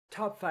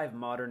Top 5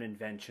 modern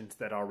inventions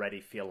that already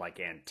feel like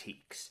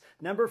antiques.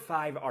 Number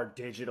 5 are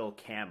digital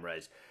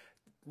cameras.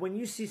 When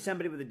you see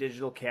somebody with a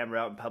digital camera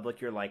out in public,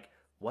 you're like,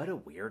 what a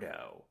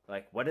weirdo.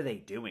 Like, what are they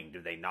doing?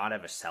 Do they not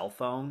have a cell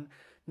phone?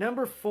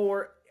 Number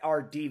 4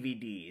 are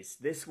DVDs.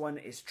 This one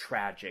is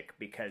tragic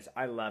because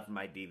I love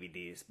my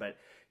DVDs, but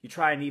you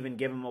try and even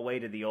give them away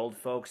to the old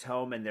folks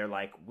home and they're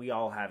like, we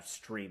all have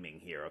streaming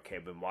here, okay?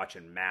 I've been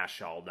watching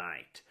MASH all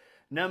night.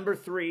 Number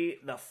 3,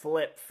 the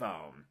flip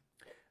phone.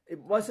 It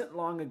wasn't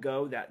long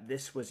ago that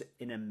this was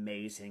an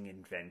amazing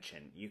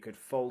invention. You could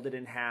fold it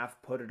in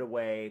half, put it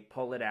away,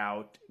 pull it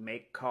out,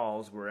 make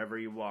calls wherever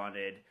you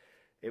wanted.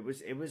 It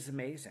was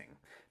amazing.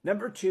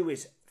 Number 2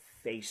 is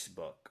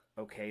Facebook.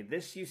 Okay,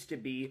 this used to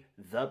be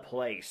the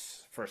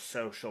place for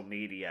social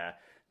media.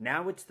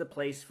 Now it's the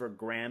place for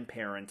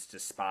grandparents to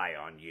spy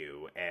on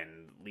you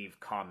and leave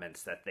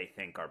comments that they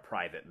think are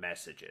private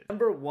messages.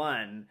 Number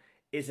 1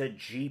 is a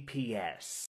GPS.